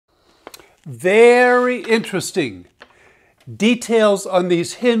Very interesting. Details on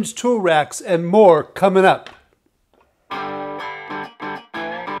these hinged tool racks and more coming up.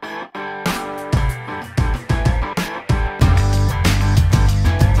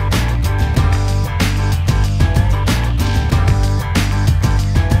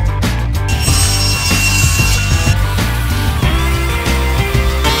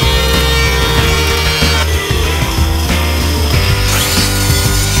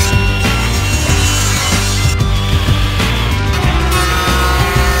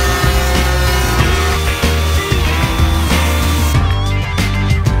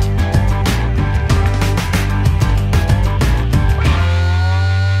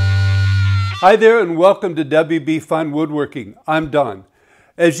 Hi there and welcome to WB Fun Woodworking. I'm Don.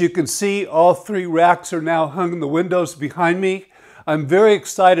 As you can see, all three racks are now hung in the windows behind me. I'm very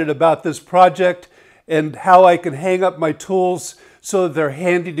excited about this project and how I can hang up my tools so that they're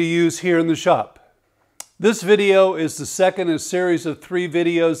handy to use here in the shop. This video is the second in a series of 3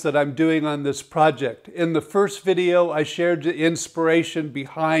 videos that I'm doing on this project. In the first video, I shared the inspiration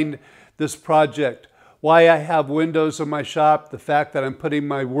behind this project. Why I have windows in my shop, the fact that I'm putting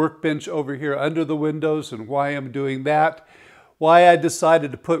my workbench over here under the windows and why I'm doing that, why I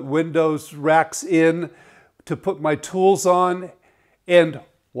decided to put windows racks in to put my tools on, and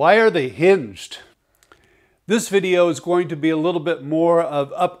why are they hinged? This video is going to be a little bit more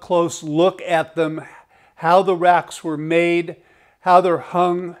of up close look at them, how the racks were made, how they're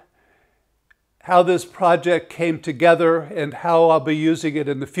hung, how this project came together, and how I'll be using it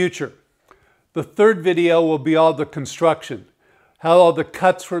in the future. The third video will be all the construction, how all the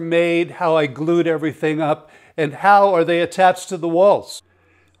cuts were made, how I glued everything up, and how are they attached to the walls.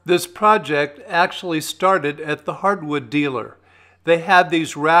 This project actually started at the hardwood dealer. They had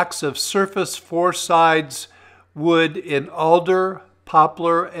these racks of surface 4 sides wood in alder,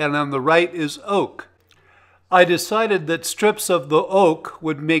 poplar, and on the right is oak. I decided that strips of the oak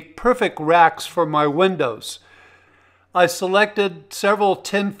would make perfect racks for my windows. I selected several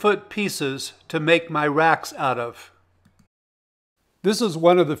 10-foot pieces to make my racks out of. This is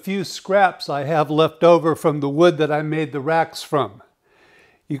one of the few scraps I have left over from the wood that I made the racks from.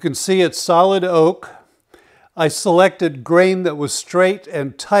 You can see it's solid oak. I selected grain that was straight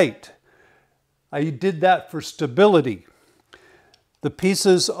and tight. I did that for stability. The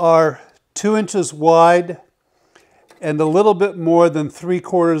pieces are 2 inches wide and a little bit more than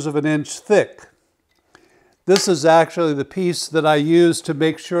 3/4 of an inch thick. This is actually the piece that I used to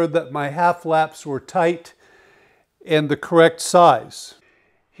make sure that my half laps were tight and the correct size.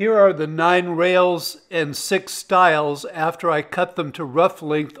 Here are the 9 rails and 6 stiles after I cut them to rough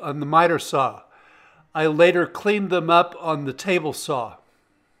length on the miter saw. I later cleaned them up on the table saw.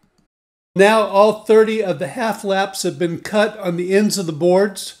 Now all 30 of the half laps have been cut on the ends of the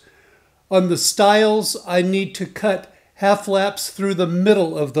boards. On the stiles, I need to cut half laps through the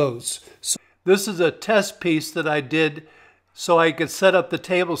middle of those. This is a test piece that I did so I could set up the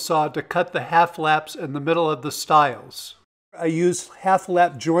table saw to cut the half laps in the middle of the stiles. I used half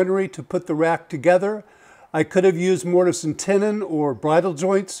lap joinery to put the rack together. I could have used mortise and tenon or bridle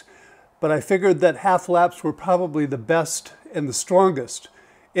joints, but I figured that half laps were probably the best and the strongest,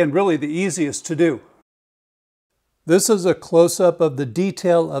 and really the easiest to do. This is a close-up of the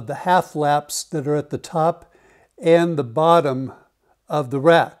detail of the half laps that are at the top and the bottom of the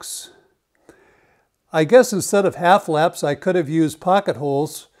racks. I guess instead of half laps, I could have used pocket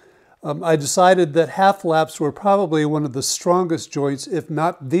holes. I decided that half laps were probably one of the strongest joints, if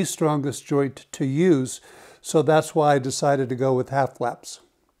not the strongest joint to use, so that's why I decided to go with half laps.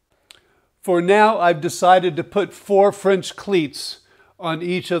 For now, I've decided to put 4 French cleats on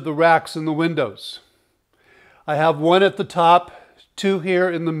each of the racks in the windows. I have 1 at the top, 2 here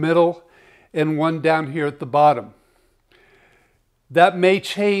in the middle, and 1 down here at the bottom. That may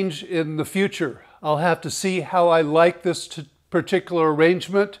change in the future. I'll have to see how I like this particular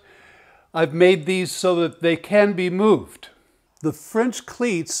arrangement. I've made these so that they can be moved. The French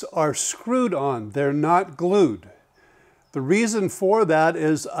cleats are screwed on, they're not glued. The reason for that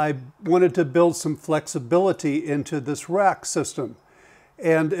is I wanted to build some flexibility into this rack system.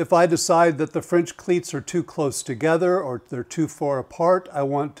 And if I decide that the French cleats are too close together or they're too far apart, I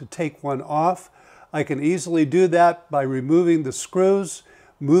want to take one off. I can easily do that by removing the screws,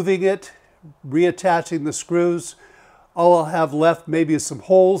 moving it, reattaching the screws. All I'll have left maybe is some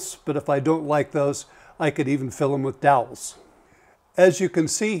holes, but if I don't like those, I could even fill them with dowels. As you can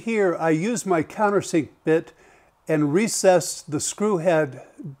see here, I used my countersink bit and recessed the screw head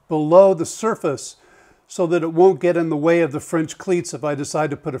below the surface so that it won't get in the way of the French cleats if I decide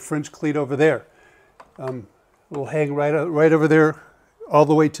to put a French cleat over there. It'll hang right over there all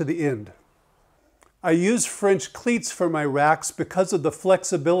the way to the end. I use French cleats for my racks because of the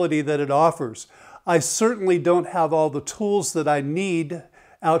flexibility that it offers. I certainly don't have all the tools that I need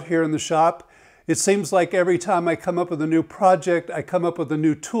out here in the shop. It seems like every time I come up with a new project, I come up with a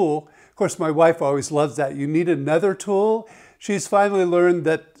new tool. Of course, my wife always loves that. You need another tool. She's finally learned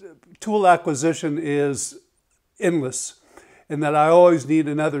that tool acquisition is endless and that I always need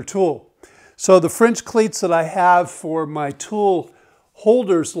another tool. So the French cleats that I have for my tool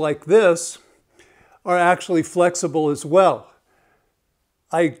holders like this are actually flexible as well.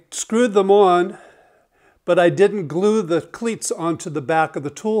 I screwed them on, but I didn't glue the cleats onto the back of the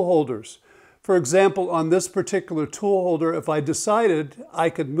tool holders. For example, on this particular tool holder, if I decided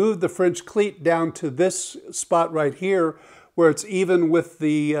I could move the French cleat down to this spot right here, where it's even with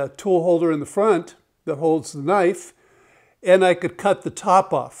the tool holder in the front that holds the knife, and I could cut the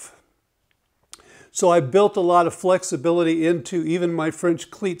top off. So I built a lot of flexibility into even my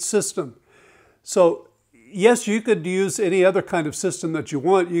French cleat system. So yes, you could use any other kind of system that you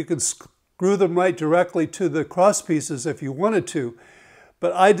want. You could screw them right directly to the cross pieces if you wanted to.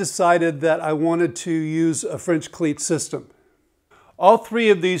 But I decided that I wanted to use a French cleat system. All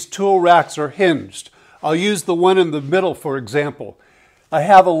three of these tool racks are hinged. I'll use the one in the middle, for example. I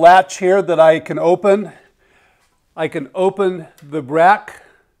have a latch here that I can open. I can open the rack.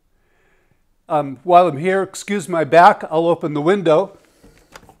 While I'm here, excuse my back, I'll open the window.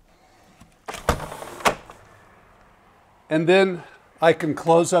 And then I can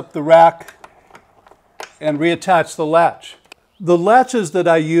close up the rack and reattach the latch. The latches that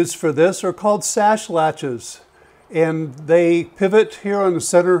I use for this are called sash latches, and they pivot here on the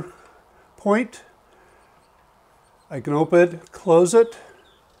center point. I can open it, close it,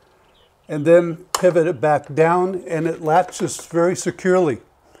 and then pivot it back down, and it latches very securely.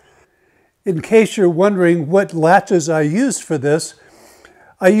 In case you're wondering what latches I use for this,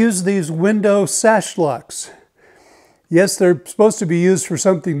 I use these window sash locks. Yes, they're supposed to be used for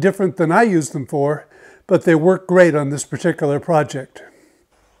something different than I use them for, but they work great on this particular project.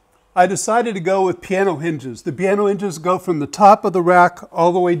 I decided to go with piano hinges. The piano hinges go from the top of the rack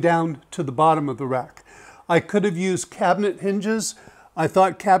all the way down to the bottom of the rack. I could have used cabinet hinges. I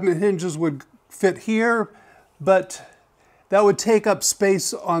thought cabinet hinges would fit here, but that would take up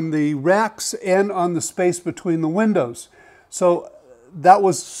space on the racks and on the space between the windows. So that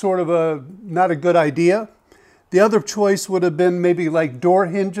was sort of not a good idea. The other choice would have been maybe like door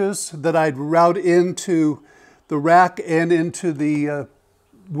hinges that I'd route into the rack and into the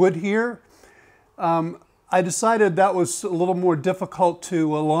wood here. I decided that was a little more difficult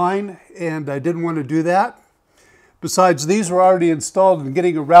to align, and I didn't want to do that. Besides, these were already installed, and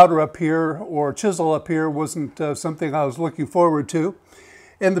getting a router up here or chisel up here wasn't something I was looking forward to.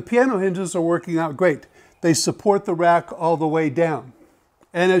 And the piano hinges are working out great. They support the rack all the way down.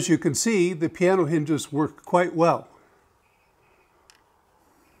 And as you can see, the piano hinges work quite well.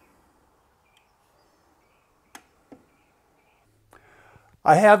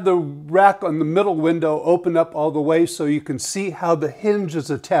 I have the rack on the middle window open up all the way so you can see how the hinge is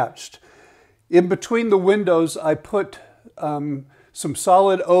attached. In between the windows, I put some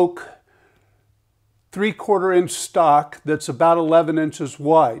solid oak 3/4 inch stock that's about 11 inches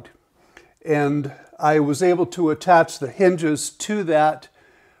wide. And I was able to attach the hinges to that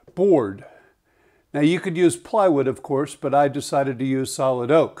board. Now you could use plywood, of course, but I decided to use solid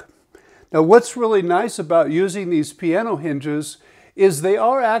oak. Now what's really nice about using these piano hinges is they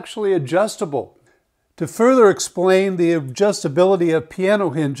are actually adjustable. To further explain the adjustability of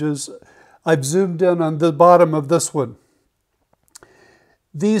piano hinges, I've zoomed in on the bottom of this one.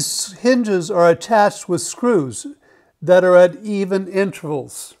 These hinges are attached with screws that are at even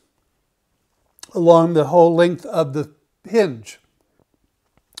intervals along the whole length of the hinge.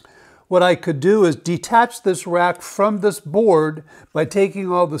 What I could do is detach this rack from this board by taking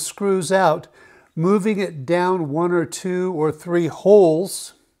all the screws out, moving it down 1 or 2 or 3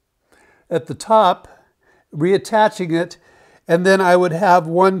 holes at the top, reattaching it, and then I would have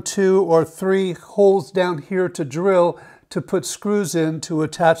 1, 2, or 3 holes down here to drill to put screws in to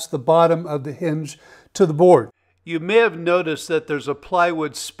attach the bottom of the hinge to the board. You may have noticed that there's a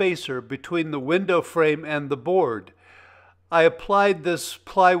plywood spacer between the window frame and the board. I applied this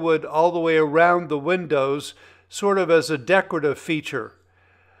plywood all the way around the windows, sort of as a decorative feature.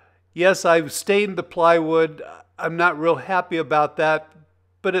 Yes, I've stained the plywood. I'm not real happy about that,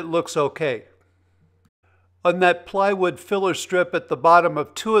 but it looks okay. On that plywood filler strip at the bottom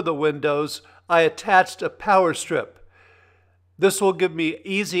of 2 of the windows, I attached a power strip. This will give me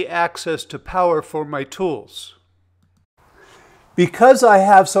easy access to power for my tools. Because I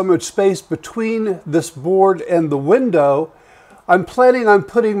have so much space between this board and the window, I'm planning on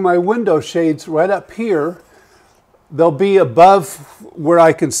putting my window shades right up here. They'll be above where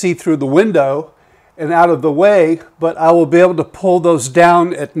I can see through the window and out of the way, but I will be able to pull those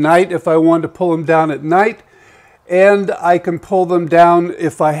down at night if I want to pull them down at night. And I can pull them down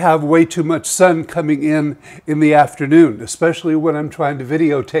if I have way too much sun coming in the afternoon, especially when I'm trying to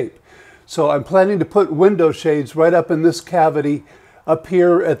videotape. So I'm planning to put window shades right up in this cavity up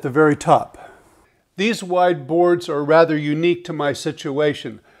here at the very top. These wide boards are rather unique to my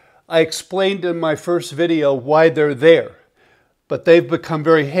situation. I explained in my first video why they're there, but they've become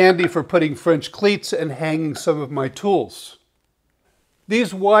very handy for putting French cleats and hanging some of my tools.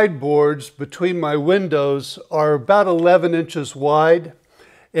 These wide boards between my windows are about 11 inches wide,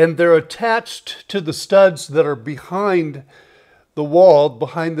 and they're attached to the studs that are behind the wall,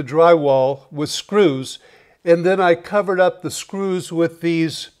 behind the drywall, with screws, and then I covered up the screws with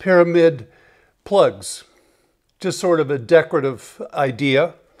these pyramid plugs, just sort of a decorative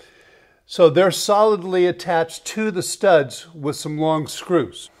idea. So they're solidly attached to the studs with some long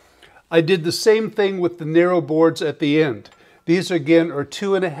screws. I did the same thing with the narrow boards at the end. These again are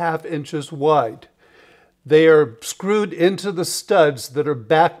 2.5 inches wide. They are screwed into the studs that are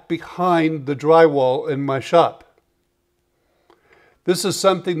back behind the drywall in my shop. This is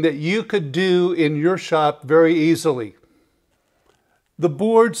something that you could do in your shop very easily. The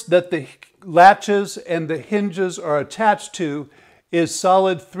boards that the latches and the hinges are attached to is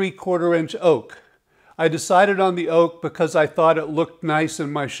solid 3/4 inch oak. I decided on the oak because I thought it looked nice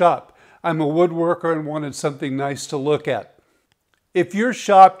in my shop. I'm a woodworker and wanted something nice to look at. If your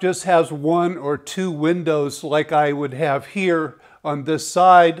shop just has 1 or 2 windows like I would have here on this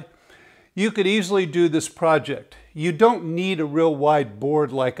side, you could easily do this project. You don't need a real wide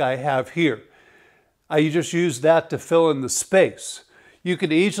board like I have here. I just use that to fill in the space. You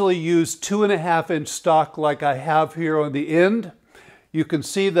could easily use 2.5 inch stock like I have here on the end. You can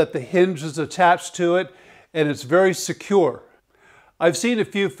see that the hinge is attached to it and it's very secure. I've seen a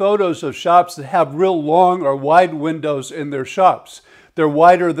few photos of shops that have real long or wide windows in their shops. They're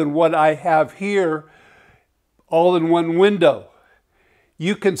wider than what I have here, all in one window.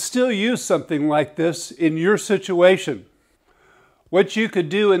 You can still use something like this in your situation. What you could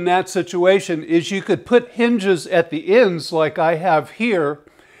do in that situation is you could put hinges at the ends like I have here,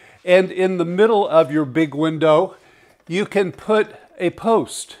 and in the middle of your big window, you can put a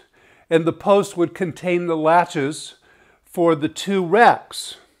post, and the post would contain the latches for the 2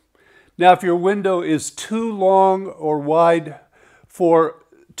 racks. Now, if your window is too long or wide for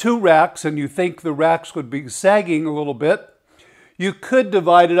 2 racks and you think the racks would be sagging a little bit, you could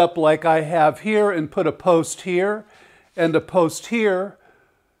divide it up like I have here and put a post here and a post here,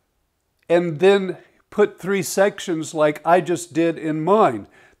 and then put 3 sections like I just did in mine.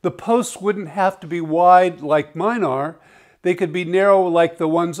 The posts wouldn't have to be wide like mine are. They could be narrow like the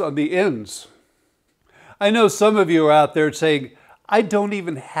ones on the ends. I know some of you are out there saying, I don't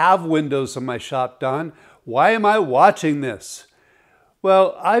even have windows in my shop, Don. Why am I watching this?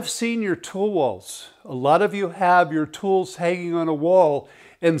 Well, I've seen your tool walls. A lot of you have your tools hanging on a wall,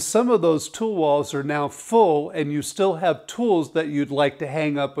 and some of those tool walls are now full, and you still have tools that you'd like to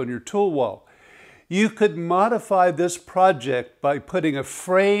hang up on your tool wall. You could modify this project by putting a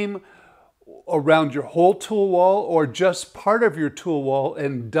frame around your whole tool wall or just part of your tool wall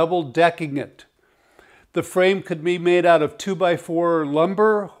and double decking it. The frame could be made out of 2x4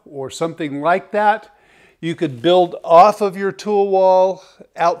 lumber or something like that. You could build off of your tool wall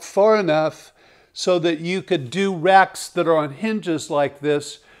out far enough so that you could do racks that are on hinges like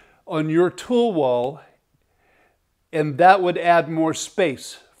this on your tool wall, and that would add more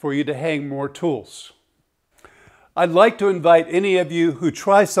space for you to hang more tools. I'd like to invite any of you who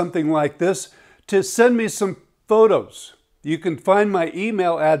try something like this to send me some photos. You can find my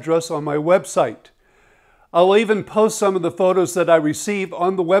email address on my website. I'll even post some of the photos that I receive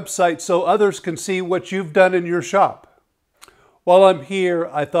on the website so others can see what you've done in your shop. While I'm here,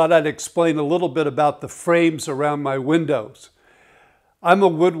 I thought I'd explain a little bit about the frames around my windows. I'm a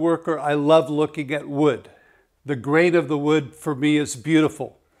woodworker. I love looking at wood. The grain of the wood for me is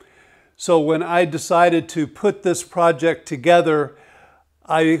beautiful. So when I decided to put this project together,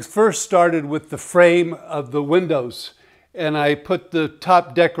 I first started with the frame of the windows, and I put the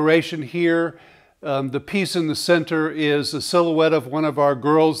top decoration here. The piece in the center is a silhouette of one of our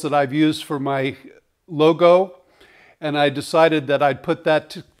girls that I've used for my logo, and I decided that I'd put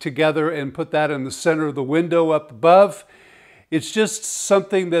that together and put that in the center of the window up above. It's just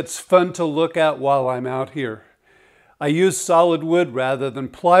something that's fun to look at while I'm out here. I use solid wood rather than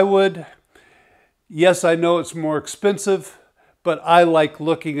plywood. Yes, I know it's more expensive, but I like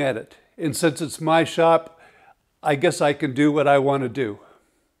looking at it. And since it's my shop, I guess I can do what I want to do.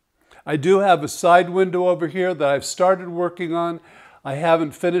 I do have a side window over here that I've started working on. I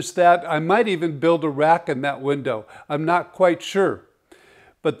haven't finished that. I might even build a rack in that window. I'm not quite sure.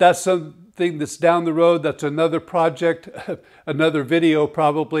 But that's something that's down the road. That's another project, another video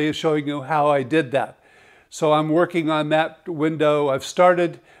probably showing you how I did that. So I'm working on that window. I've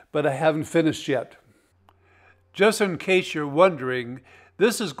started, but I haven't finished yet. Just in case you're wondering,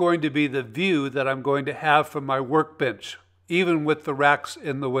 this is going to be the view that I'm going to have from my workbench, even with the racks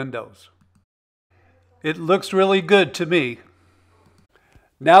in the windows. It looks really good to me.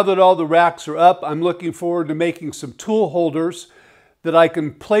 Now that all the racks are up, I'm looking forward to making some tool holders that I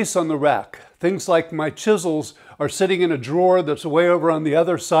can place on the rack. Things like my chisels are sitting in a drawer that's way over on the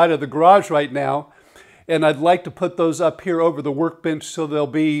other side of the garage right now, and I'd like to put those up here over the workbench so they'll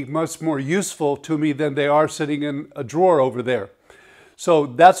be much more useful to me than they are sitting in a drawer over there. So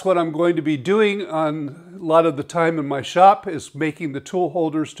that's what I'm going to be doing on a lot of the time in my shop, is making the tool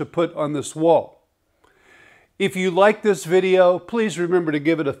holders to put on this wall. If you like this video, please remember to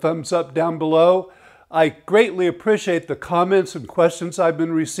give it a thumbs up down below. I greatly appreciate the comments and questions I've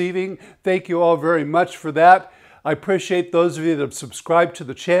been receiving. Thank you all very much for that. I appreciate those of you that have subscribed to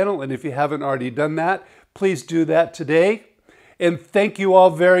the channel, and if you haven't already done that, please do that today. And thank you all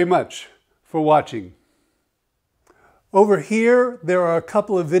very much for watching. Over here, there are a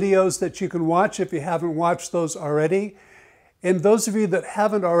couple of videos that you can watch if you haven't watched those already. And those of you that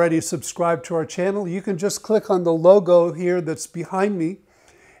haven't already subscribed to our channel, you can just click on the logo here that's behind me,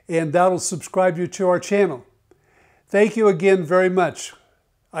 and that'll subscribe you to our channel. Thank you again very much.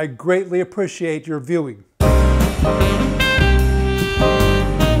 I greatly appreciate your viewing.